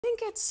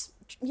think it's,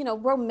 you know,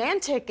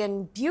 romantic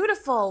and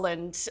beautiful,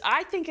 and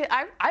I think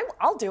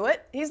I'll do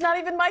it. He's not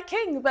even my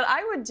king, but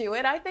I would do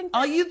it. I think.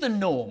 Are you the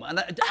norm? And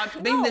I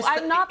mean No, this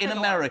I'm not in the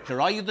norm. America.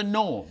 Are you the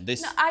norm? No,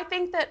 I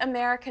think that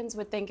Americans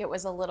would think it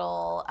was a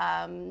little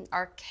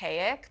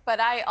archaic, but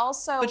I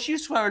also. But you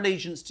swear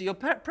allegiance to your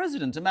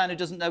president, a man who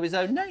doesn't know his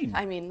own name.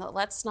 I mean,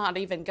 let's not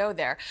even go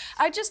there.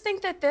 I just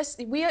think that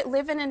we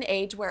live in an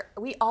age where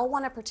we all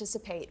want to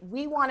participate.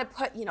 We want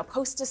to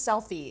post a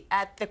selfie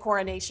at the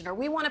coronation, or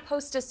we want to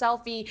post a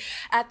selfie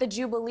at the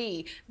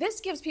Jubilee.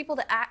 This gives people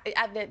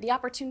the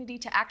opportunity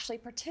to actually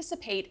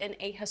participate in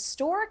a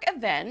historic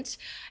event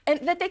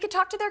and that they could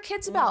talk to their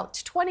kids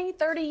about 20,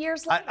 30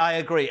 years later. I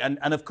agree. And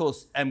of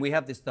course, and we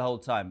have this the whole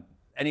time,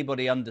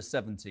 anybody under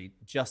 70,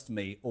 just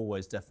me,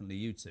 always definitely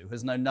you two,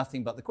 has known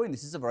nothing but the Queen.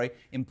 This is a very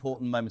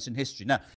important moment in history. Now,